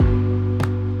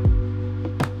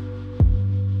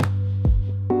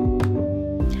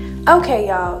Okay,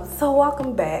 y'all, so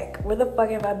welcome back. Where the fuck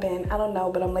have I been? I don't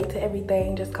know, but I'm late to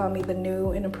everything. Just call me the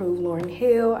new and improved Lauryn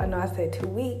Hill. I know I said 2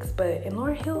 weeks, but in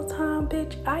Lauryn Hill time,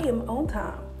 bitch, I am on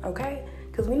time, okay?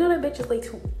 Because we know that bitch is late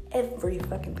to every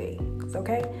fucking thing,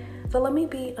 okay? So let me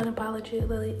be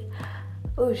unapologetically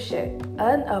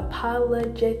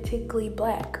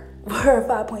black for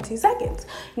 5.2 seconds.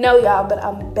 No, y'all, but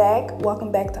I'm back.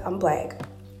 Welcome back to I'm Black.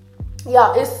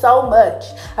 Y'all, it's so much.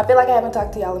 I feel like I haven't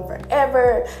talked to y'all in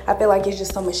forever. I feel like it's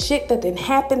just so much shit that didn't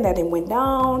happen, that didn't went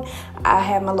down. I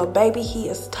have my little baby. He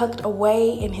is tucked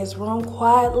away in his room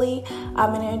quietly.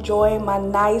 I'm enjoying my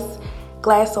nice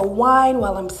glass of wine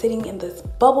while I'm sitting in this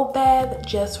bubble bath,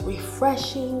 just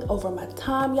refreshing over my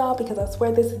time, y'all, because I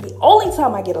swear this is the only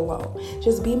time I get alone.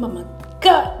 Just being my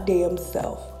goddamn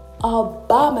self. All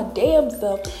by my damn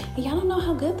self. And y'all don't know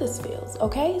how good this feels,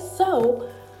 okay? So,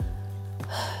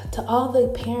 to all the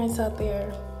parents out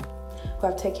there who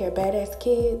have to take care of badass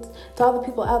kids, to all the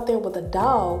people out there with a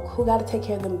dog who got to take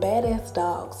care of them badass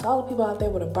dogs, to all the people out there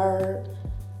with a bird,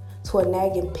 to a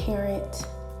nagging parent,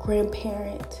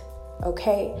 grandparent,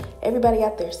 okay? Everybody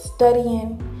out there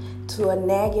studying, to a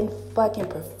nagging fucking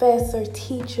professor,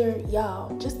 teacher,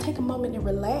 y'all, just take a moment and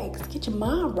relax. Get your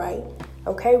mind right,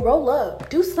 okay? Roll up.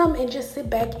 Do something and just sit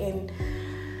back and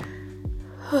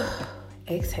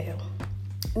exhale.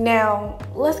 Now,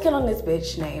 let's get on this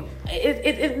bitch name.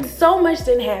 So much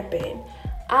didn't happen.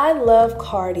 I love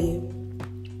Cardi.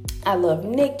 I love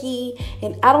Nicki.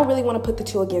 And I don't really want to put the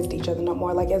two against each other no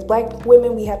more. Like, as black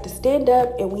women, we have to stand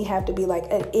up and we have to be like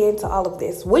an end to all of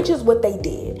this, which is what they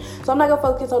did. So I'm not going to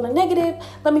focus on the negative.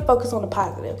 Let me focus on the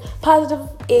positive. Positive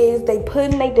is they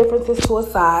putting their differences to a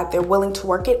side. They're willing to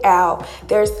work it out.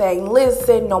 They're saying,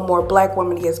 listen, no more black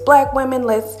women against black women.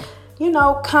 Let's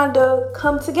kind of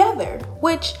come together,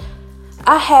 which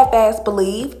I half-ass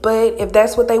believe, but if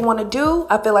that's what they want to do,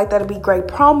 I feel like that'll be great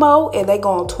promo. If they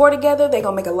go on tour together, they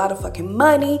gonna make a lot of fucking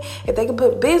money. If they can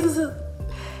put the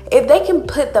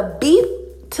beef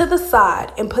to the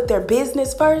side and put their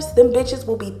business first, them bitches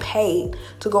will be paid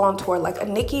to go on tour. Like a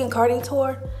Nicki and Cardi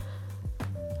tour,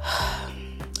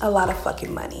 a lot of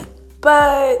fucking money.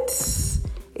 But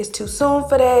it's too soon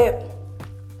for that.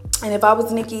 And if I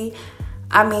was Nicki,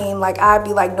 I'd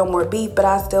be like, no more beef, but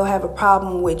I still have a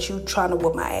problem with you trying to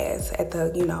whoop my ass at the,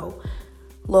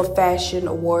 little fashion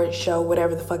award show,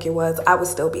 whatever the fuck it was. I would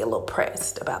still be a little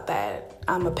pressed about that.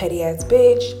 I'm a petty ass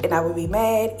bitch, and I would be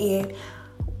mad, and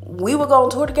we would go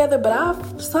on tour together, but I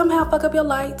somehow fuck up your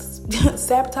lights,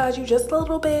 sabotage you just a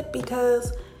little bit,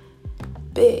 because,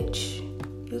 bitch,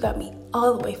 you got me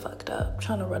all the way fucked up,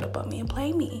 trying to run up on me and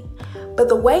play me. But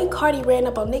the way Cardi ran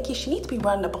up on Nicki, she needs to be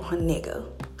running up on her nigga.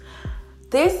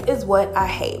 This is what I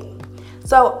hate.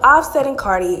 So Offset and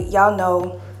Cardi, y'all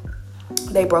know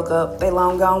they broke up. They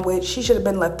long gone, which she should have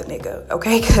been left the nigga,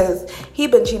 okay? Because he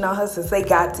been cheating on her since they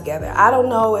got together. I don't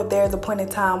know if there's a point in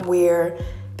time where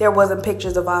there wasn't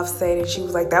pictures of Offset and she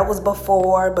was like, that was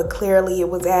before, but clearly it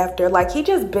was after. Like, he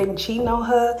just been cheating on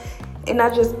her, and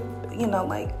I just,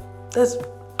 that's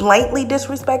blatantly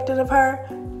disrespected of her.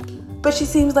 But she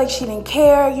seems like she didn't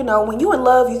care. When you in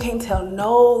love, you can't tell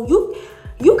no.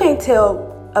 You can't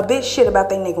tell a bitch shit about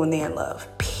that nigga when they're in love.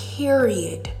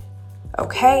 Period.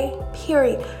 Okay?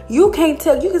 Period. You can't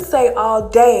tell. You can say all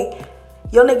day.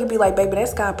 Your nigga be like, baby, that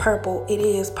sky purple. It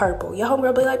is purple. Your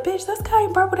homegirl be like, bitch, that sky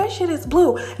ain't purple. That shit is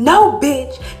blue. No,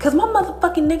 bitch. Because my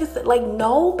motherfucking nigga said,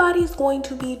 nobody's going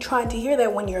to be trying to hear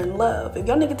that when you're in love. If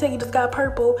your nigga tell you the sky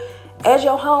purple as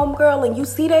your homegirl and you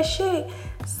see that shit,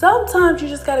 sometimes you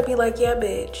just got to be like, yeah,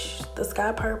 bitch, the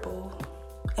sky purple.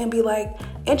 And be like,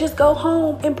 and just go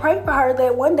home and pray for her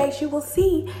that one day she will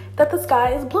see that the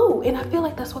sky is blue. And I feel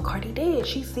like that's what Cardi did.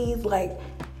 She sees like,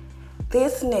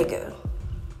 this nigga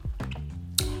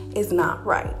is not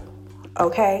right,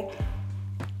 okay?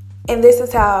 And this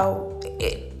is how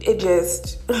it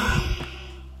just,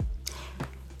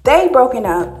 they broken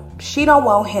up. She don't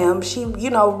want him. She,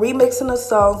 remixing the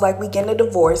songs like we getting a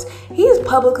divorce. He has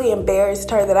publicly embarrassed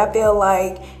her that I feel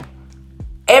like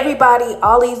everybody,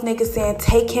 all these niggas saying,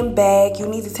 take him back. You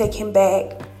need to take him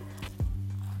back.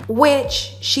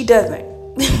 Which she doesn't.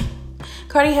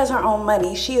 Cardi has her own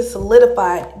money. She is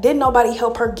solidified. Didn't nobody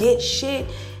help her get shit.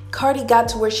 Cardi got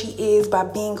to where she is by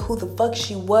being who the fuck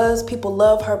she was. People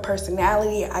love her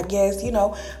personality, I guess.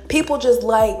 People just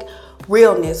like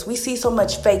realness. We see so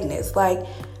much fakeness. Like,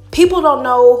 people don't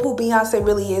know who Beyonce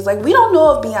really is. Like, we don't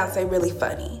know if Beyonce really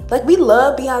funny. Like, we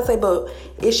love Beyonce, but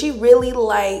is she really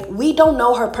we don't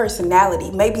know her personality.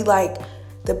 Maybe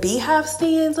the Beehive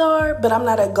stands are, but I'm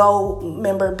not a gold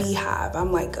member Beehive.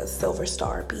 I'm like a silver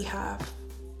star Beehive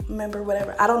member,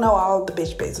 whatever. I don't know all the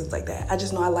bitch business like that. I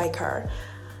just know I like her.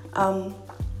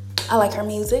 I like her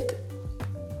music.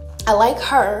 I like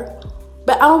her.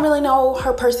 But I don't really know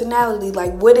her personality.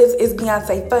 Like, what is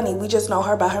Beyonce funny? We just know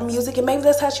her by her music, and maybe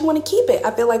that's how she want to keep it. I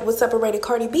feel like what separated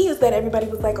Cardi B is that everybody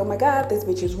was like, oh my God, this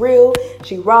bitch is real.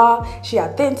 She raw. She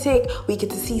authentic. We get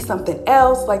to see something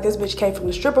else. Like, this bitch came from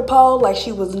the stripper pole. Like,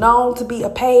 she was known to be a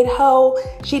paid hoe.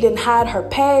 She didn't hide her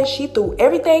past. She threw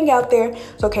everything out there.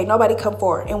 So, okay, nobody come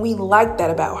forward. And we like that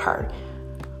about her.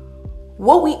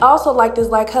 What we also liked is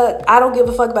like her, I don't give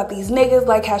a fuck about these niggas,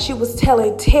 like how she was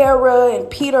telling Tara and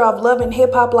Peter of Love and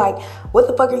Hip Hop, like, what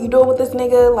the fuck are you doing with this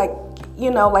nigga? Like,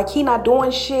 you know, like he not doing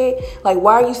shit. Like,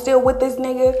 why are you still with this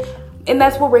nigga? And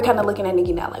that's what we're kind of looking at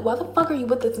Nicki now. Like, why the fuck are you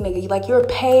with this nigga? Like, you're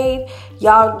paid.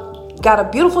 Y'all got a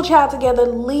beautiful child together.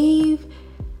 Leave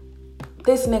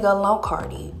this nigga alone,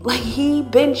 Cardi. Like, he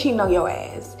been cheating on your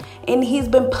ass. And he's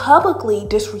been publicly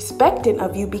disrespecting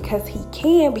of you because he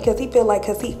can, because he feel like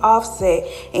because he Offset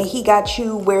and he got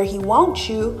you where he wants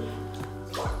you.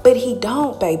 But he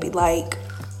don't, baby. Like,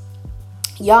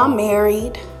 y'all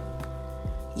married,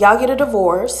 y'all get a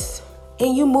divorce,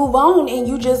 and you move on and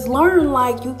you just learn,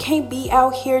 like, you can't be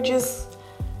out here just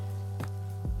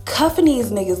cuffing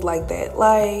these niggas like that.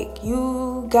 Like,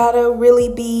 you gotta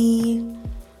really be...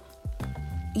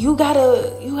 You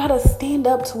gotta stand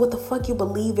up to what the fuck you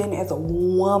believe in as a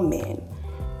woman.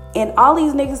 And all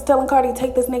these niggas telling Cardi,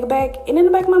 take this nigga back. And in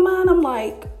the back of my mind, I'm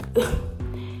like,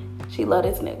 she love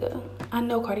this nigga. I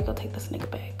know Cardi gonna take this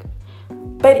nigga back.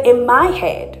 But in my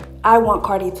head, I want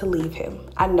Cardi to leave him.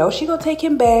 I know she gonna take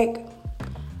him back.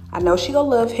 I know she gonna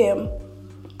love him.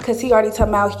 Because he already talking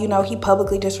about, you know, he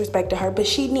publicly disrespected her. But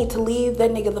she need to leave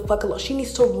that nigga the fuck alone. She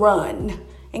needs to run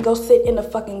and go sit in the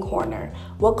fucking corner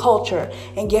with Culture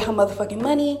and get her motherfucking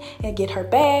money and get her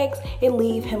bags and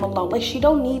leave him alone. Like, she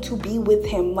don't need to be with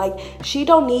him. Like, she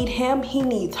don't need him. He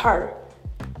needs her.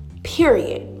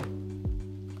 Period.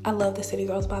 I love the City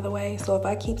Girls, by the way. So if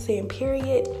I keep saying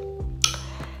period,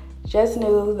 just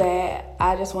knew that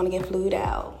I just want to get flued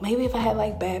out. Maybe if I had,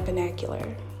 like, bad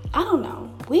vernacular. I don't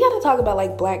know. We got to talk about,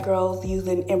 like, black girls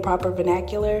using improper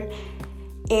vernacular.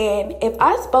 And if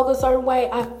I spoke a certain way,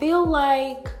 I feel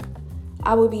like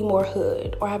I would be more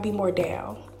hood or I'd be more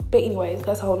down. But anyways,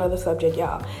 that's a whole nother subject,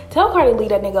 y'all. Tell Cardi to leave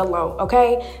that nigga alone,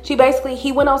 okay?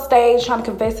 He went on stage trying to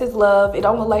confess his love. It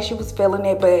don't look like she was feeling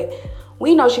it, but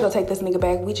we know she gonna take this nigga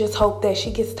back. We just hope that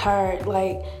she gets tired.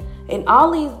 Like, and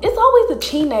all these, it's always the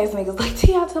cheating ass niggas. Like,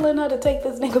 T.I. telling her to take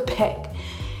this nigga back.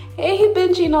 And he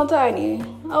been cheating on Tiny.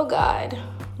 Oh, God.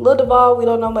 Lil Duval, we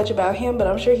don't know much about him, but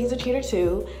I'm sure he's a cheater,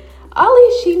 too. All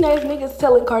these cheating ass niggas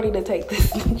telling Cardi to take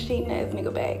this cheating ass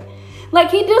nigga back.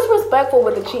 Like, he disrespectful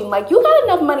with the cheating. Like, you got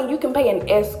enough money, you can pay an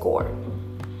escort.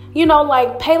 You know,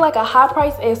 like, pay like a high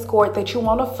price escort that you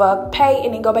want to fuck, pay,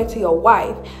 and then go back to your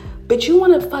wife. But you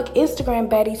want to fuck Instagram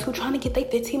baddies who trying to get their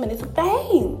 15 minutes of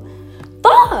fame.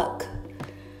 Fuck.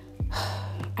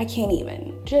 I can't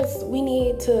even. Just, we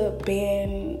need to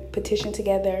petition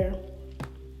together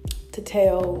to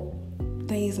tell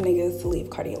these niggas to leave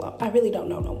Cardi alone. I really don't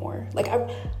know no more. Like,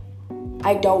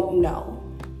 I don't know.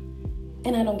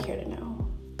 And I don't care to know.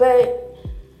 But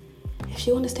if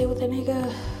she want to stay with that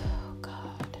nigga, oh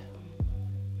God.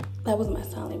 That was my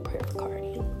silent prayer for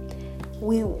Cardi.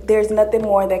 There's nothing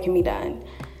more that can be done.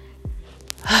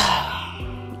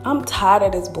 I'm tired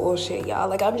of this bullshit, y'all.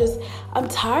 Like, I'm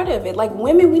tired of it. Like,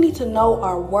 women, we need to know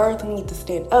our worth. We need to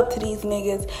stand up to these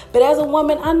niggas. But as a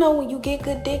woman, I know when you get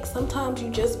good dick, sometimes you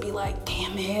just be like,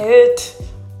 damn it.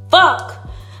 Fuck.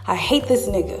 I hate this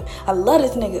nigga. I love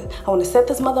this nigga. I want to set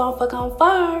this mother on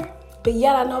fire. But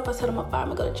yet I know if I set him on fire, I'm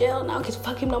going to go to jail now because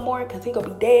fuck him no more because he going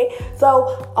to be dead.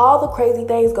 So all the crazy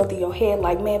things go through your head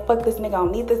like, man, fuck this nigga. I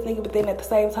don't need this nigga. But then at the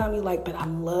same time, you like, but I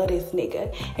love this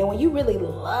nigga. And when you really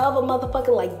love a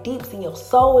motherfucker like deeps in your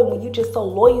soul and when you just so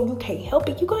loyal, you can't help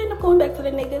it, you going to end up going back to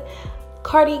the nigga.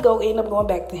 Cardi go end up going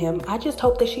back to him. I just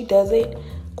hope that she does it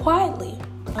quietly.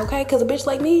 Okay? Because a bitch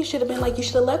like me should have been like, you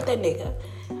should have left that nigga.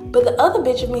 But the other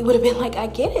bitch of me would have been like, I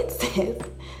get it, sis.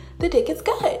 The dick is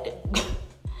good.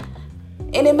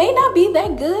 And it may not be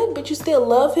that good, but you still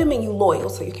love him and you loyal,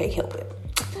 so you can't help it.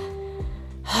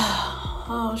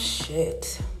 Oh,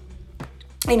 shit.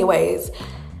 Anyways,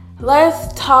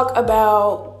 let's talk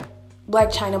about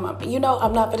Blac Chyna Mama. You know,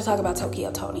 I'm not going to talk about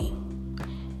Tokyo Toni.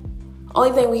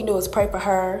 Only thing we can do is pray for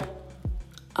her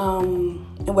and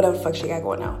whatever the fuck she got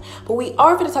going on. But we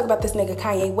are going to talk about this nigga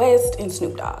Kanye West and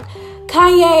Snoop Dogg.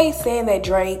 Kanye saying that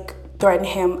Drake threatened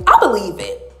him. I believe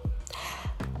it.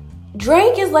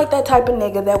 Drake is like that type of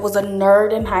nigga that was a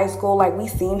nerd in high school. Like, we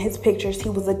seen his pictures. He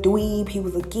was a dweeb. He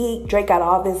was a geek. Drake got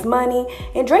all this money.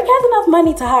 And Drake has enough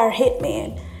money to hire a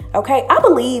hitman. Okay, I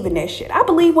believe in that shit. I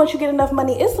believe once you get enough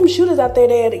money, it's some shooters out there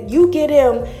that you get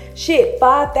them shit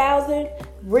 5,000.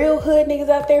 Real hood niggas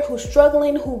out there who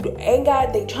struggling, who ain't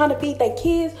got, they trying to feed their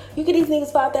kids. You get these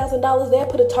niggas $5,000, they'll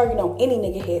put a target on any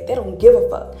nigga head. They don't give a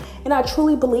fuck. And I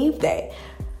truly believe that.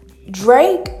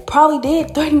 Drake probably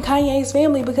did threaten Kanye's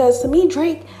family because to me,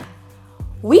 Drake,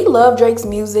 we love Drake's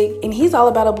music and he's all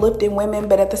about uplifting women,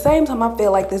 but at the same time, I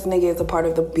feel like this nigga is a part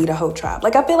of the Be the Hoe tribe.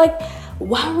 Like, I feel like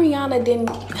why Rihanna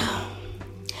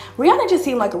just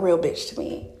seemed like a real bitch to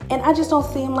me. And I just don't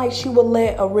seem like she would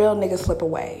let a real nigga slip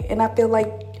away. And I feel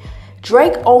like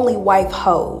Drake only wife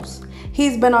hoes.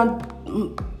 He's been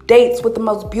on dates with the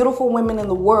most beautiful women in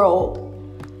the world.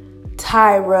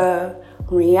 Tyra,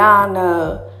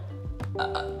 Rihanna,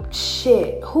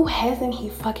 shit. Who hasn't he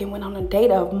fucking went on a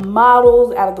date of?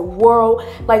 Models out of the world.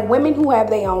 Like women who have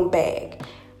their own bag.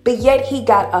 But yet he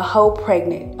got a hoe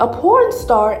pregnant. A porn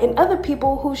star and other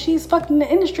people who she's fucking in the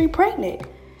industry pregnant.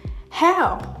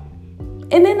 How?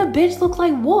 And then the bitch looks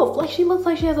like wolf. Like she looks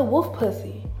like she has a wolf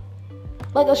pussy.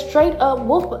 Like a straight up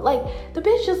wolf. But like the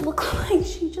bitch just looks like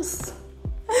she just...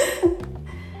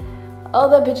 Oh,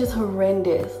 that bitch is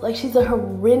horrendous. Like she's a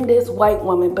horrendous white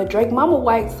woman. But Drake mama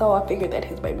white, so I figured that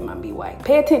his baby might be white.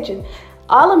 Pay attention.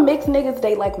 All the mixed niggas,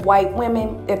 they like white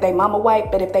women if they mama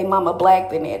white. But if they mama black,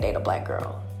 then they date a black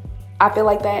girl. I feel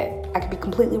like that. I could be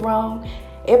completely wrong.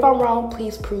 If I'm wrong,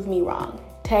 please prove me wrong.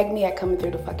 Tag me at Coming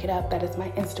Through to Fuck It Up. That is my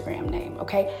Instagram name,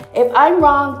 okay? If I'm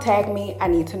wrong, tag me. I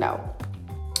need to know.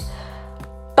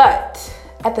 But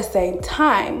at the same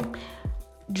time,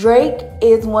 Drake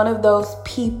is one of those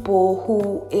people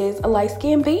who is a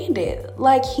light-skinned bandit.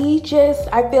 Like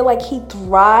I feel like he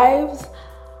thrives.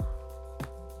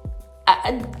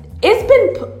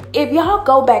 If y'all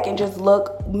go back and just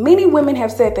look, many women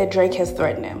have said that Drake has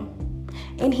threatened him.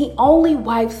 And he only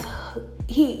wipes...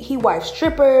 He wipes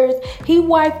strippers. He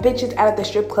wipes bitches out of the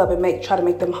strip club and try to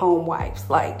make them home wives.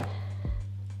 Like,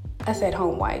 I said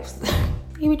home wives.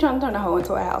 He be trying to turn a hoe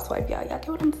into a housewife, y'all. Y'all get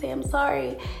what I'm saying? I'm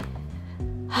sorry.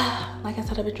 Like I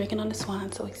said, I've been drinking on this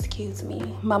wine, so excuse me.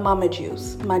 My mama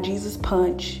juice. My Jesus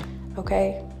punch.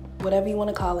 Okay? Whatever you want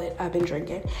to call it, I've been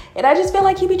drinking. And I just feel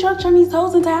like he be trying to turn these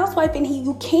hoes into a housewife and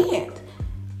you can't.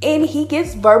 And he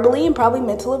gets verbally and probably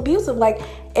mental abusive. Like,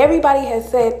 everybody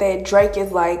has said that Drake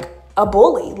is like a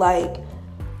bully. Like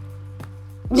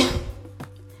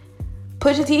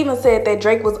Pusha T even said that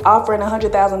Drake was offering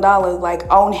 $100,000 like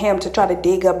on him to try to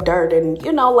dig up dirt, and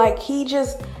like he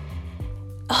just,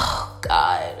 oh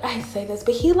God, I say this,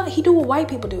 but he do what white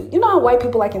people do. You know how white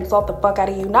people like insult the fuck out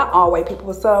of you? Not all white people,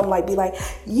 but some like be like,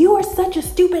 you are such a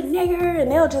stupid nigger,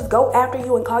 and they'll just go after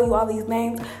you and call you all these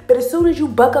names. But as soon as you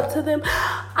buck up to them,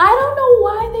 I don't know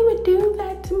why they would do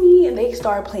that to me, and they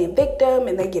start playing victim,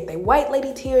 and they get their white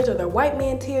lady tears or their white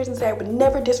man tears and say, I would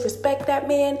never disrespect that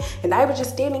man, and I was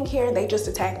just standing here and they just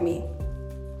attacked me.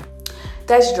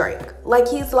 That's Drake. Like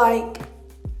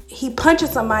he punches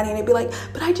somebody and they'd be like,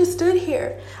 but I just stood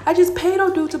here. I just paid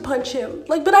old dude to punch him.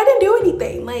 Like, but I didn't do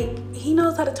anything. Like, he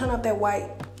knows how to turn off that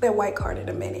white card in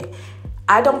a minute.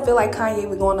 I don't feel like Kanye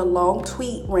would go on a long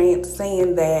tweet rant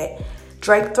saying that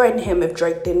Drake threatened him if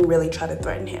Drake didn't really try to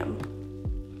threaten him.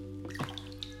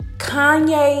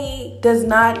 Kanye does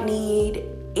not need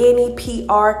any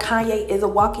PR. Kanye is a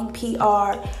walking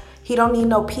PR. He don't need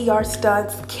no PR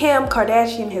stunts. Kim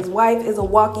Kardashian, his wife, is a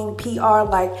walking PR.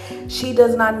 Like, she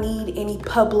does not need any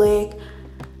public.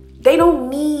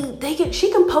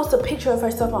 She can post a picture of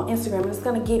herself on Instagram and it's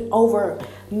going to get over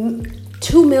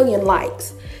 2 million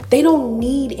likes. They don't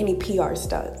need any PR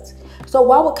stunts. So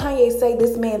why would Kanye say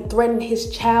this man threatened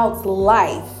his child's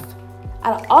life?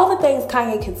 Out of all the things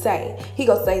Kanye could say, he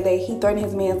gonna say that he threatened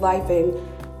his man's life and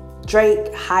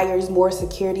Drake hires more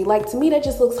security. Like, to me, that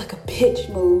just looks like a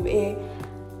bitch move. And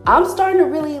I'm starting to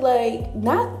really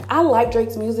I like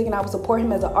Drake's music and I would support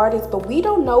him as an artist, but we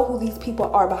don't know who these people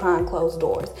are behind closed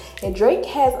doors. And Drake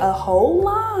has a whole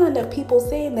line of people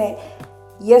saying that,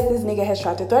 yes, this nigga has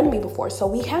tried to threaten me before. So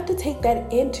we have to take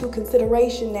that into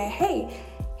consideration that, hey,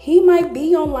 he might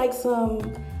be on like some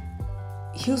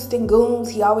Houston goons.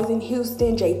 He always in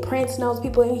Houston. Jay Prince knows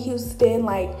people in Houston.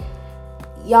 Like,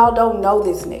 y'all don't know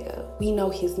this nigga. We know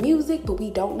his music, but we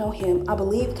don't know him. I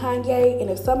believe Kanye, and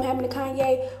if something happened to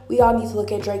Kanye, we all need to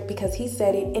look at Drake because he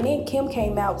said it. And then Kim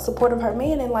came out supportive of her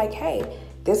man and like, hey,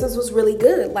 this was really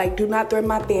good. Like, do not threaten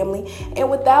my family.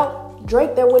 And without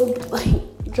Drake, there wouldn't,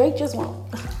 Drake just won't.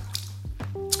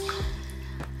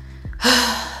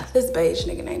 This beige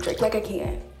nigga named Drake. Like, I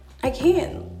can't.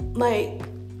 Like,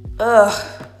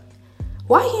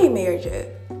 why he ain't married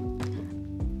yet?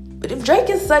 But if Drake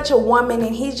is such a woman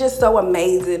and he's just so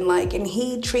amazing, like, and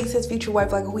he treats his future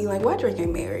wife like a queen, like, why Drake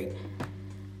ain't married?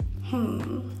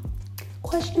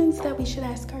 questions that we should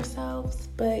ask ourselves.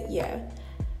 But yeah,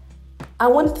 I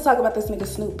wanted to talk about this nigga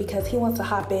Snoop because he wants to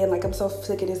hop in. Like, I'm so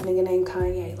sick of this nigga named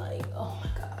Kanye. Like, oh my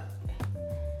God.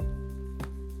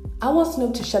 I want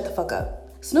Snoop to shut the fuck up.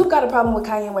 Snoop got a problem with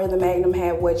Kanye wearing the Magnum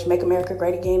hat, which Make America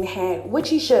Great Again hat, which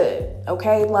he should,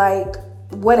 okay? Like,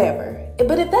 whatever.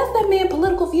 But if that's that man's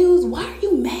political views, why are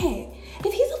you mad?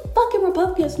 If he's a fucking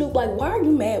Republican, Snoop, like, why are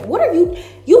you mad? What are you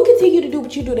continue to do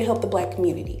what you do to help the black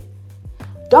community.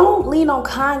 Don't lean on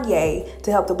Kanye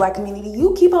to help the black community.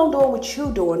 You keep on doing what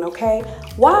you doing, okay?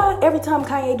 Why every time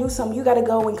Kanye do something, you gotta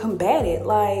go and combat it?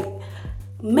 Like,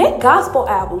 make gospel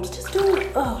albums. Just do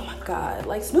it. Oh my God.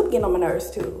 Like, Snoop getting on my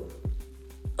nerves too.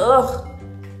 Ugh.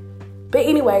 But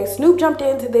anyway, Snoop jumped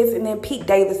into this, and then Pete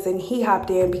Davidson, he hopped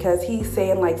in because he's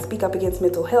saying, like, speak up against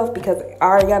mental health, because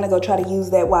Ariana go try to use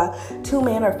that while two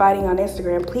men are fighting on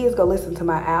Instagram. Please go listen to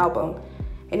my album.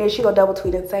 And then she go double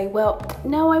tweet and say, well,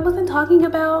 no, I wasn't talking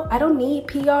about, I don't need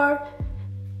PR.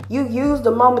 You used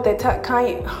the moment that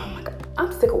Kanye, oh my God,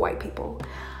 I'm sick of white people.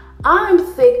 I'm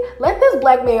sick. Let this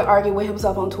black man argue with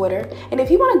himself on Twitter. And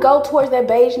if you want to go towards that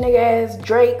beige nigga ass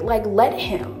Drake, like, let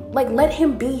him. Like, let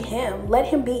him be him. Let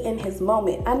him be in his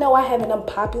moment. I know I have an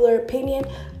unpopular opinion,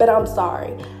 but I'm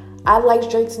sorry. I like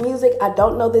Drake's music. I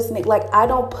don't know this nigga. Like, I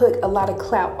don't put a lot of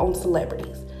clout on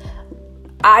celebrities.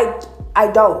 I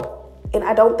don't. And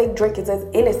I don't think Drake is as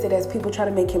innocent as people try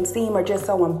to make him seem, or just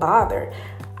so unbothered.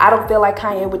 I don't feel like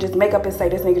Kanye would just make up and say,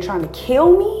 this nigga trying to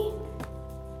kill me.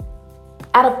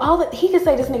 Out of all that, he could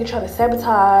say this nigga trying to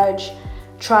sabotage,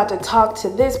 tried to talk to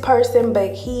this person,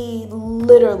 but he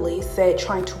literally said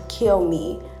trying to kill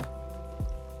me.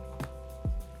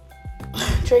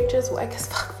 Drake just whack as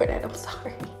fuck for that. I'm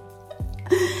sorry.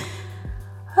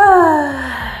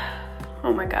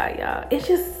 Oh my God, y'all. It's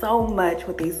just so much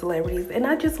with these celebrities. And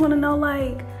I just want to know,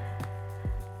 like,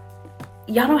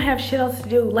 y'all don't have shit else to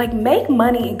do. Like, make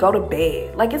money and go to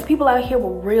bed. Like, it's people out here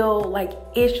with real, like,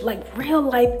 real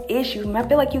life issues. And I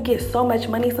feel like you get so much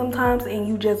money sometimes and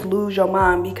you just lose your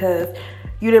mind because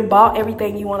you done bought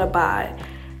everything you want to buy.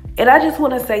 And I just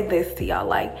want to say this to y'all.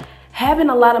 Like, having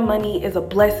a lot of money is a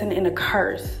blessing and a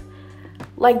curse.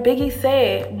 Like Biggie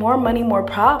said, more money, more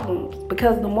problems.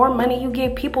 Because the more money you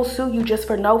get, people sue you just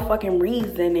for no fucking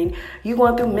reason. And you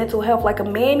going through mental health. Like a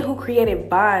man who created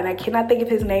Vine, I cannot think of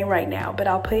his name right now, but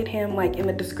I'll put him like in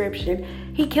the description.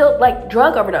 He killed like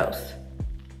drug overdose.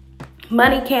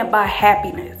 Money can't buy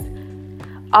happiness.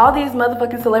 All these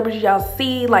motherfucking celebrities y'all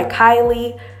see, like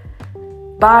Kylie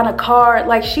buying a car.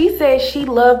 Like, she said she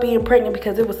loved being pregnant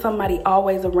because it was somebody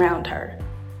always around her.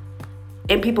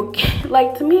 And people,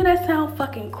 like, to me, that sounds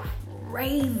fucking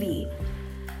crazy.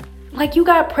 Like, you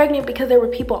got pregnant because there were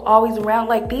people always around.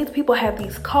 Like, these people have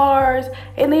these cars,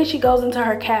 and then she goes into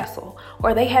her castle.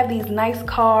 Or they have these nice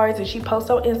cars, and she posts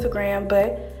on Instagram,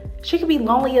 but she could be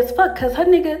lonely as fuck because her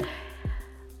nigga,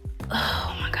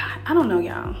 oh my God, I don't know,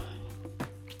 y'all.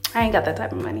 I ain't got that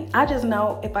type of money. I just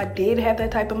know if I did have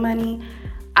that type of money,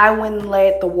 I wouldn't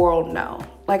let the world know.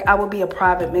 Like, I would be a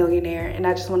private millionaire, and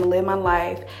I just want to live my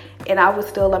life. And I would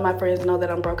still let my friends know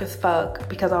that I'm broke as fuck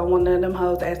because I don't want none of them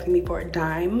hoes asking me for a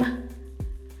dime.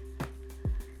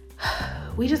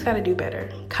 We just got to do better.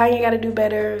 Kanye got to do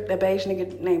better. That beige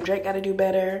nigga named Drake got to do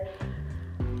better.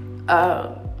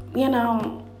 You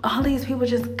know, all these people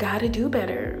just got to do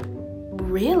better.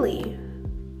 Really.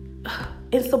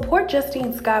 And support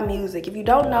Justine Skye music. If you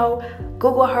don't know,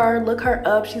 Google her, look her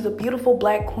up. She's a beautiful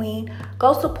black queen.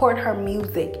 Go support her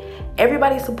music.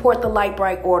 Everybody support the light,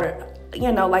 bright order.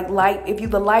 You know, like light, if you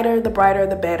the lighter, the brighter,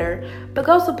 the better. But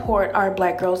go support our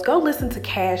black girls. Go listen to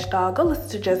Cash Doll. Go listen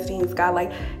to Justine Skye.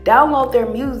 Like, download their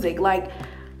music. Like,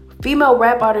 female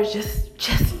rap artists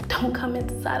just don't come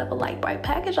inside of a light, bright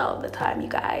package all the time, you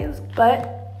guys.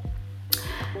 But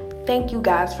thank you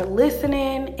guys for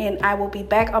listening, and I will be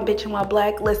back on Bitchin' While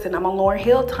Black. Listen, I'm on Lauryn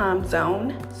Hill time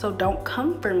zone, so don't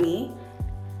come for me.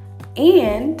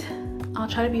 And I'll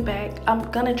try to be back. I'm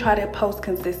gonna try to post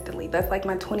consistently. That's like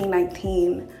my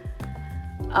 2019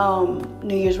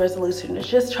 New Year's resolution, is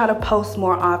just try to post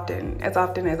more often as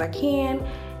I can,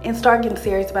 and start getting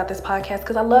serious about this podcast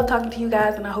because I love talking to you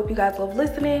guys, and I hope you guys love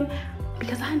listening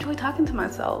because I enjoy talking to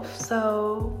myself.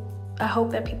 So I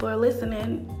hope that people are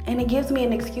listening, and it gives me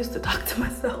an excuse to talk to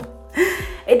myself.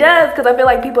 It does, because I feel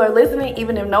like people are listening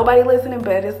even if nobody listening,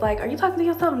 but it's like, are you talking to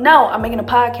yourself? No, I'm making a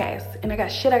podcast and I got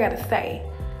shit I gotta say.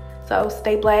 So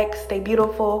stay black, stay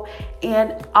beautiful,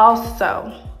 and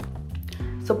also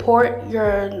support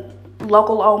your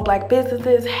local owned black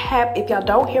businesses. If y'all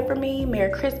don't hear from me,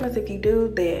 Merry Christmas. If you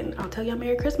do, then I'll tell y'all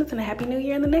Merry Christmas and a Happy New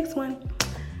Year in the next one.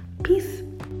 Peace.